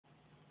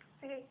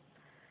Okay.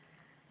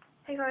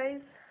 Hey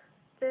guys,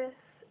 this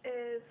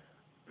is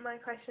my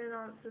question and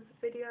answers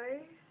video.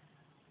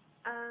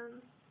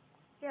 Um,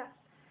 yeah.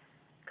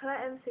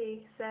 Colette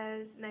MC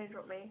says name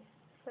drop me.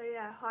 So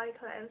yeah, hi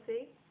Colette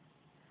MC.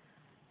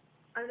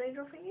 I'm name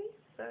dropping you,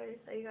 so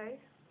there you go.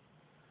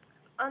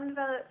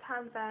 Undeveloped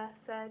Panfair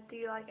said, do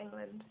you like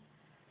England?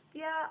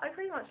 Yeah, I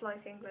pretty much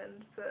like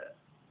England, but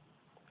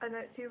I know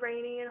it's too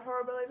rainy and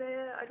horrible over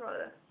here. I'd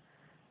rather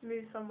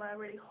move somewhere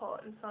really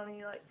hot and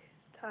sunny like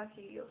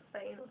Turkey or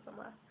Spain or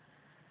somewhere.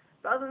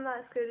 But other than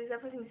that, it's good.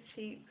 Everything's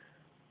cheap.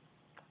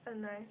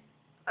 And no,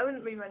 I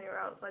wouldn't move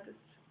anywhere else. I'd just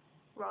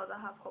rather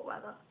have hot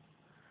weather.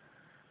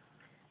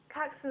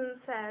 Caxton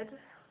said,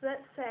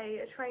 let's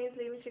say a train's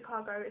leaving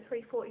Chicago at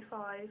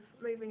 3:45,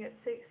 moving at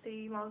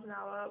 60 miles an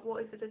hour.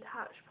 What is a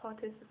detached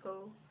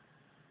participle?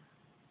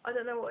 I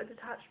don't know what a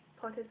detached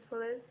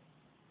participle is,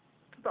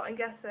 but I'm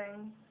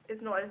guessing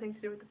it's not anything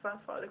to do with the first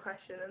part of the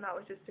question, and that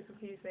was just to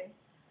confuse me.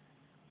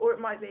 Or it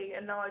might be,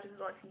 and now I just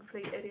look like a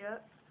complete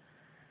idiot.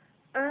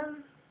 I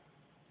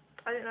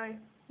don't know.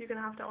 You're going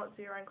to have to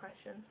answer your own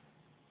question.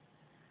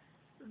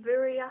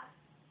 Viriasos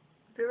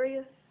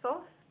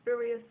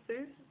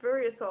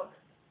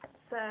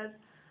said,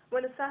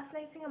 when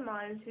assassinating a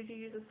mime, should you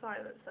use a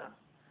silencer?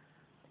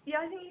 Yeah,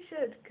 I think you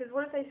should, because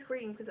what if they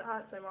scream because it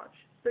hurts so much?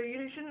 So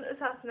you shouldn't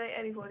assassinate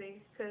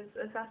anybody, because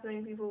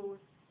assassinating people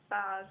is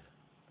bad.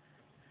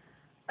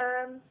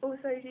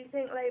 Also, do you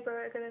think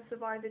Labour are going to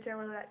survive the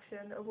general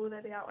election, or will they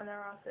be out on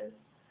their asses?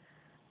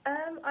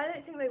 I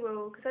don't think they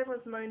will, because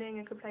everyone's moaning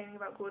and complaining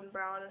about Gordon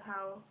Brown and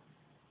how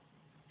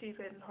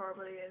stupid and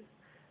horrible he is,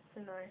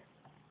 so no.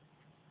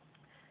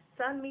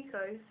 San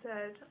Miko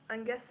said,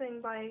 I'm guessing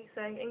by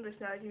saying English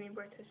nerd you mean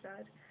British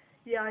nerd.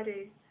 Yeah, I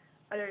do.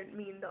 I don't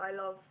mean that I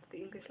love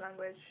the English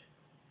language,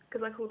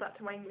 because I called that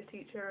to my English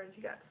teacher and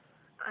she gets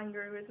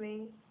angry with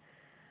me.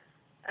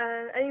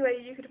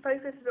 Anyway, you could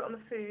focus a bit on the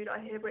food. I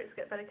hear Brits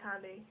get better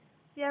candy.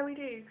 Yeah, we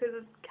do, because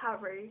of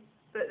Cadbury,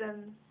 but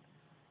then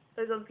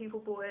those other people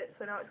bought it,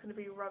 so now it's going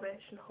to be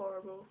rubbish and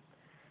horrible.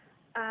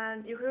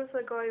 And you could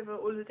also go over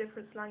all the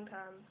different slang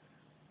terms.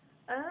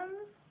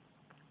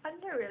 I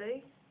don't know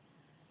really.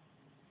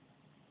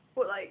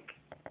 What, like,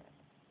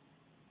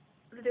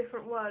 the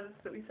different words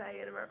that we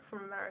say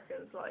from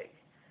Americans, like,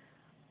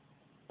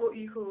 what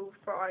you call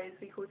fries,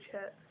 we call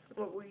chips,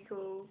 what we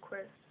call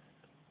crisps,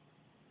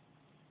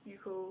 you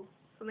call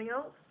something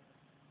else?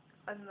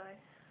 I don't know.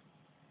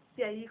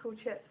 Yeah, you call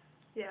chips,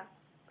 yeah.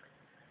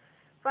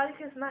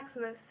 Valicus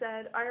Maximus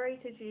said, I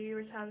rated you,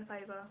 return the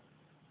favour.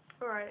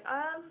 Alright,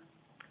 I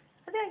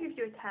think I give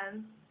you a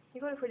 10.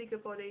 You got a pretty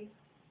good body.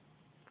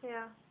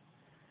 Yeah.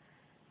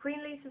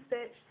 Queen Lisa's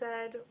bitch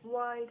said,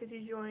 why did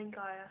you join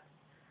Gaia?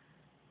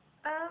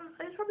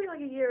 It was probably like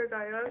a year ago.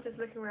 I was just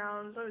looking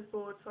around, I was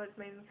bored, so I just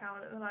made an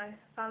account, and then I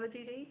found the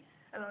GD,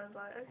 and I was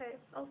like, okay,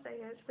 I'll stay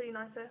here, it's pretty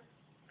nice here.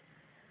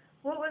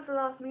 What was the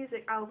last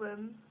music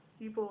album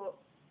you bought?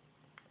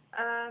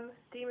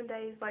 Demon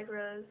Days by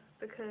Gorillaz,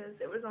 because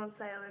it was on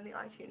sale in the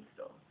iTunes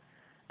store.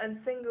 And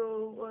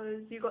single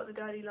was You Got the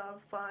Dirty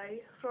Love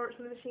by Florence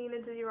and the Machine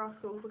and Dizzy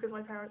Rascal, because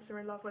my parents are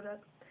in love with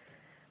it.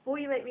 Will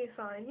you make me a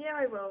sign? Yeah,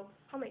 I will.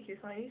 I'll make you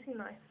a sign. You seem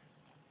nice.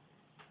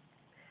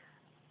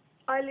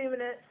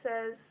 Illuminate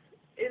says,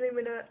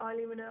 Illuminate, I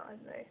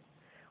don't know.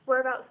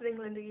 Whereabouts in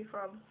England are you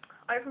from?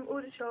 I'm from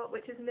Aldershot,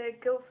 which is near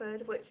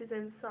Guildford, which is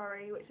in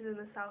Surrey, which is in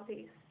the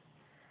southeast.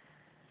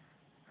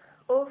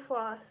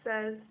 Orfois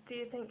says, do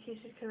you think he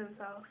should kill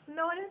himself?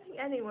 No, I don't think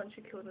anyone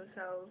should kill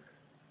themselves.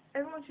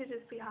 Everyone should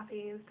just be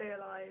happy and stay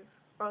alive,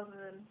 rather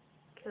than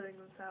killing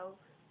themselves.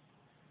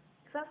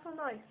 Because that's not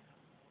nice.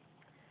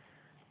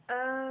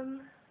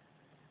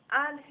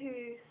 Anne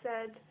Who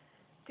said,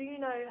 do you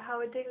know how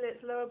a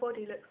Diglett's lower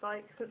body looks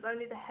like, since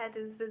only the head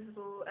is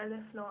visible, and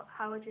if not,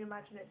 how would you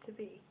imagine it to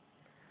be?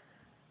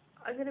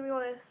 I'm going to be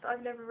honest,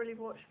 I've never really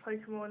watched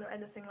Pokemon or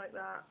anything like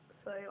that,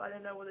 so I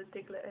don't know what a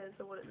Diglett is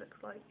or what it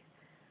looks like.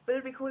 But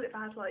it would be cool if it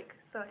had like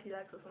 30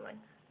 legs or something.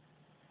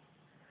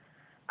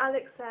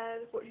 Alex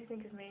said, what do you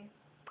think of me?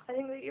 I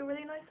think that you're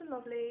really nice and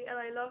lovely, and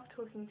I love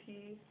talking to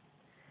you.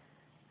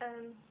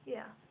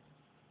 Yeah.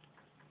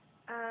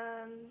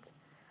 And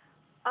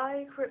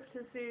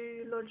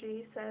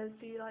iCryptozoology says,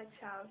 do you like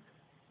chavs?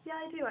 Yeah,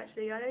 I do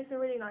actually. I know some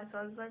really nice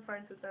ones, and I'm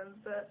friends with them,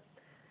 but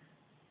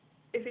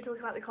if you're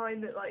talking about the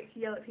kind that like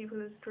yell at people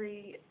in the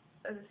street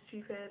and are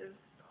stupid and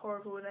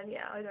horrible, then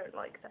yeah, I don't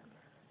like them.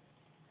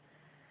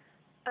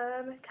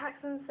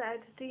 Caxton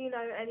said, do you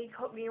know any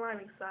Cockney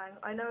rhyming slang?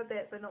 I know a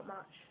bit, but not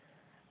much.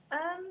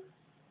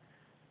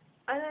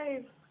 I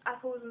know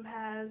apples and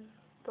pears,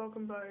 dog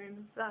and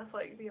bone. That's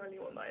like the only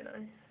one that I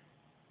know.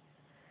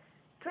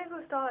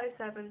 Twinkle Star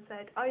 07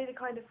 said, are you the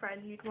kind of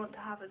friend you'd want to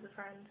have as a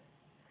friend?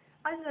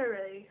 I don't know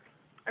really.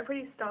 I'm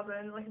pretty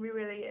stubborn, I can be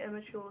really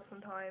immature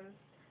sometimes.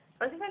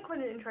 But I think I'm quite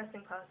an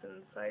interesting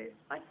person, so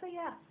I'd say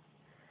yeah.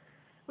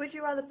 Would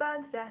you rather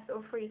burn to death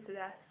or freeze to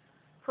death?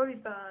 Probably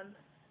burn.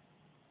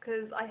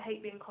 Because I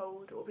hate being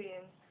cold or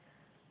being...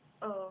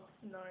 oh,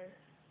 no.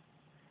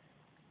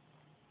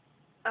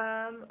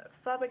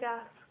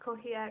 Fabergas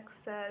Cocky X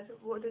said,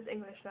 what does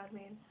English nerd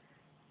mean?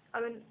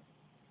 I'm an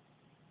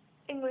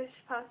English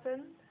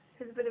person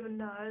who's a bit of a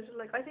nerd.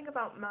 Like, I think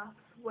about maths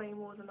way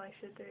more than I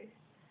should do.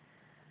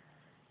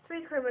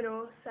 Three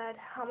Criminal said,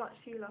 how much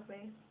do you love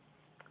me?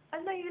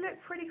 I know you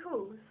look pretty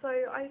cool, so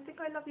I think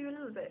I love you a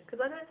little bit, because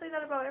I don't say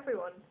that about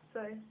everyone.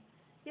 So,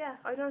 yeah,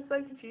 I know I've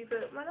spoken to you,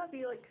 but I love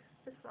you, like,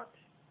 this much.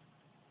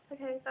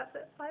 Okay, that's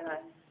it.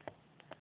 Bye-bye.